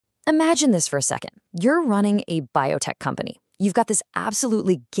Imagine this for a second. You're running a biotech company. You've got this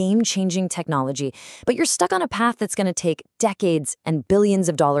absolutely game-changing technology, but you're stuck on a path that's going to take decades and billions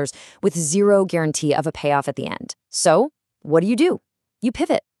of dollars with zero guarantee of a payoff at the end. So, what do? You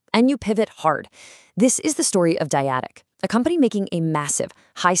pivot, and you pivot hard. This is the story of Dyadic, a company making a massive,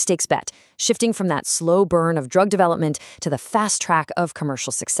 high-stakes bet, shifting from that slow burn of drug development to the fast track of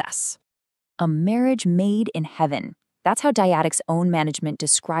commercial success. A marriage made in heaven. That's how Dyadic's own management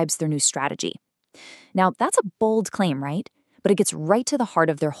describes their new strategy. Now, that's a bold claim, right? But it gets right to the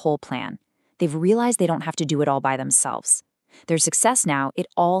heart of their whole plan. They've realized they don't have to do it all by themselves. Their success now, it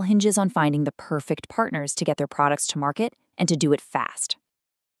all hinges on finding the perfect partners to get their products to market and to do it fast.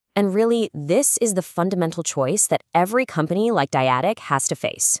 And really, this is the fundamental choice that every company like Dyadic has to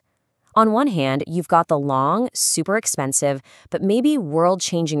face. On one hand, you've got the long, super expensive, but maybe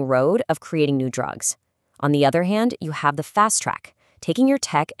world-changing road of creating new drugs. On the other hand, you have the fast track, taking your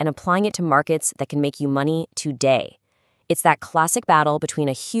tech and applying it to markets that can make you money today. It's that classic battle between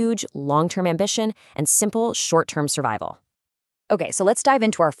a huge, long-term ambition and simple, short-term survival. Okay, so let's dive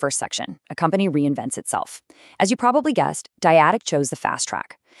into our first section. A company reinvents itself. As you probably guessed, Dyadic chose the fast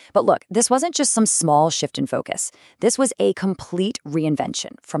track. But look, this wasn't just some small shift in focus. This was a complete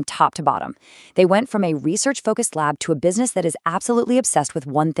reinvention from top to bottom. They went from a research-focused lab to a business that is absolutely obsessed with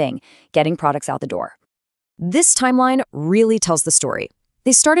one thing: getting products out the door. This timeline really tells the story.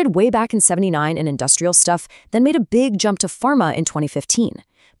 They started way back in '79 in industrial stuff, then made a big jump to pharma in 2015.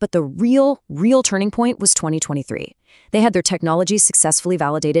 But the real turning point was 2023. They had their technology successfully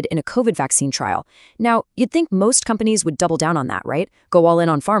validated in a COVID vaccine trial. Now, you'd think most companies would double down on that, right? Go all in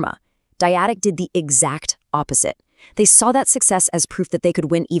on pharma. Dyadic did the exact opposite. They saw that success as proof that they could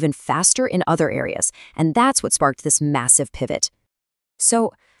win even faster in other areas, and that's what sparked this massive pivot.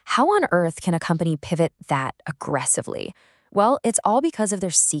 So, how on earth can a company pivot that aggressively? Well, it's all because of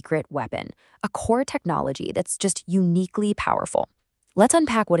their secret weapon, a core technology that's just uniquely powerful. Let's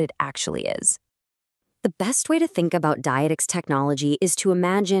unpack what it actually is. The best way to think about Dyadic's technology is to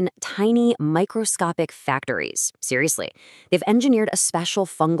imagine tiny, microscopic factories. Seriously, they've engineered a special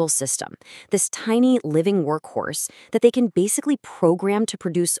fungal system, this tiny living workhorse that they can basically program to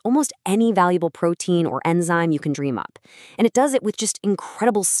produce almost any valuable protein or enzyme you can dream up. And it does it with just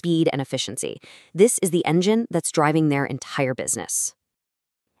incredible speed and efficiency. This is the engine that's driving their entire business.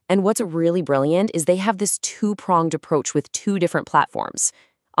 And what's really brilliant is they have this two-pronged approach with two different platforms.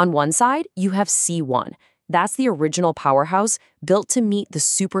 On one side, you have C1. That's the original powerhouse built to meet the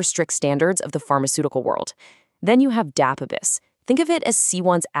super strict standards of the pharmaceutical world. Then you have Dapibus. Think of it as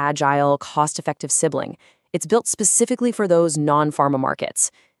C1's agile, cost-effective sibling. It's built specifically for those non-pharma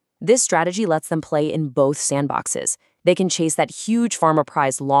markets. This strategy lets them play in both sandboxes. They can chase that huge pharma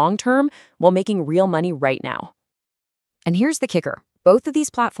prize long-term while making real money right now. And here's the kicker. Both of these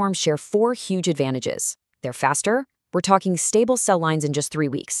platforms share 4 huge advantages. They're faster. We're talking stable cell lines in just 3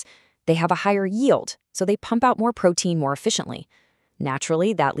 weeks. They have a higher yield, so they pump out more protein more efficiently.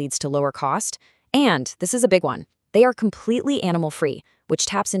 Naturally, that leads to lower cost. And this is a big one. They are completely animal-free, which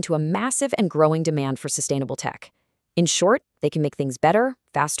taps into a massive and growing demand for sustainable tech. In short, they can make things better,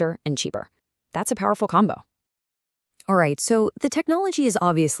 faster, and cheaper. That's a powerful combo. All right, so the technology is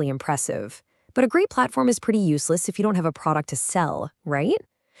obviously impressive, but a great platform is pretty useless if you don't have a product to sell, right?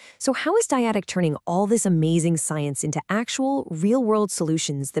 So how is Dyadic turning all this amazing science into actual, real-world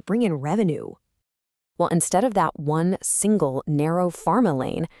solutions that bring in revenue? Well, instead of that one single, narrow pharma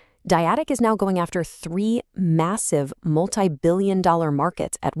lane, Dyadic is now going after 3 massive, multi-billion-dollar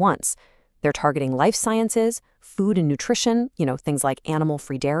markets at once. They're targeting life sciences, food and nutrition, things like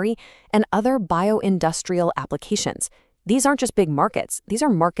animal-free dairy, and other bio-industrial applications. These aren't just big markets. These are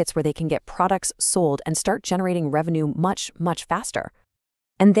markets where they can get products sold and start generating revenue much, much faster.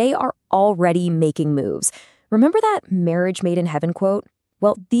 And they are already making moves. Remember that marriage made in heaven quote?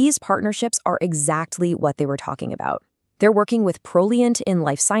 Well, these partnerships are exactly what they were talking about. They're working with Proliant in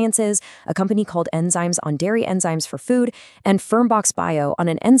life sciences, a company called Enzymes on dairy enzymes for food, and Firmbox Bio on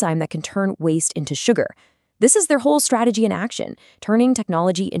an enzyme that can turn waste into sugar. This is their whole strategy in action, turning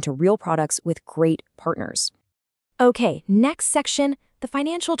technology into real products with great partners. Okay, next section, the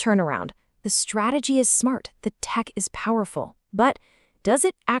financial turnaround. The strategy is smart, the tech is powerful, but does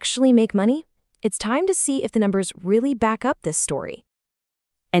it actually make money? It's time to see if the numbers really back up this story.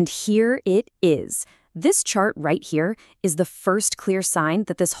 And here it is. This chart right here is the first clear sign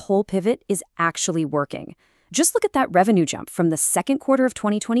that this whole pivot is actually working. Just look at that revenue jump from the second quarter of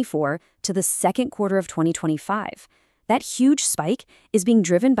 2024 to the second quarter of 2025. That huge spike is being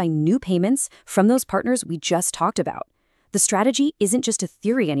driven by new payments from those partners we just talked about. The strategy isn't just a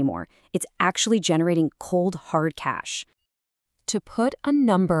theory anymore. It's actually generating cold, hard cash. To put a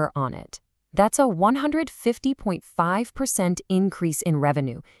number on it, that's a 150.5% increase in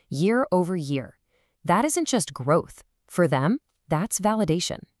revenue year over year. That isn't just growth. For them, that's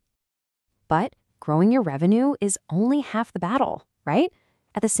validation. But growing your revenue is only half the battle, right?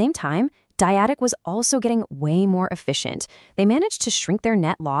 At the same time, Dyadic was also getting way more efficient. They managed to shrink their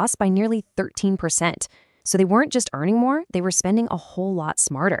net loss by nearly 13%. So they weren't just earning more, they were spending a whole lot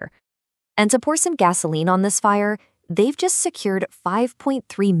smarter. And to pour some gasoline on this fire, they've just secured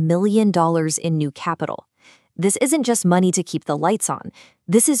 $5.3 million in new capital. This isn't just money to keep the lights on.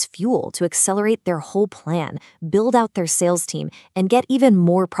 This is fuel to accelerate their whole plan, build out their sales team, and get even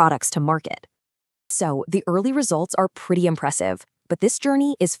more products to market. So the early results are pretty impressive, but this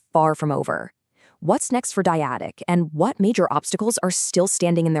journey is far from over. What's next for Dyadic, and what major obstacles are still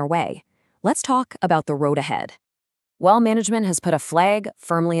standing in their way? Let's talk about the road ahead. Well, management has put a flag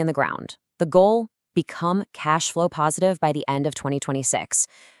firmly in the ground. The goal? Become cash flow positive by the end of 2026.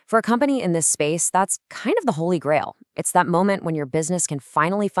 For a company in this space, that's kind of the holy grail. It's that moment when your business can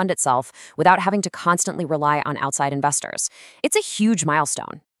finally fund itself without having to constantly rely on outside investors. It's a huge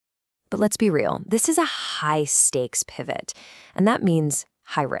milestone. But let's be real, this is a high-stakes pivot, and that means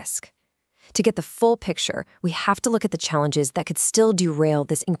high risk. To get the full picture, we have to look at the challenges that could still derail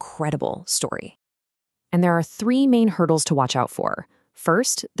this incredible story. And there are three main hurdles to watch out for.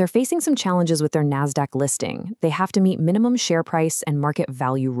 First, they're facing some challenges with their Nasdaq listing. They have to meet minimum share price and market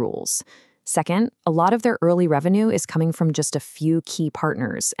value rules. Second, a lot of their early revenue is coming from just a few key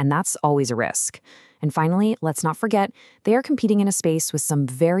partners, and that's always a risk. And finally, let's not forget, they are competing in a space with some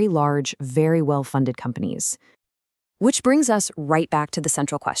very large, very well-funded companies. Which brings us right back to the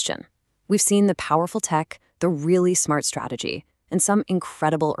central question. We've seen the powerful tech, the really smart strategy, and some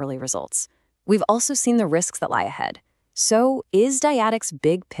incredible early results. We've also seen the risks that lie ahead. So, is Dyadic's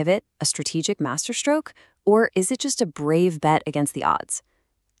big pivot a strategic masterstroke, or is it just a brave bet against the odds?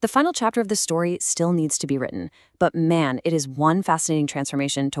 The final chapter of this story still needs to be written, but man, it is one fascinating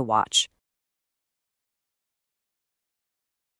transformation to watch.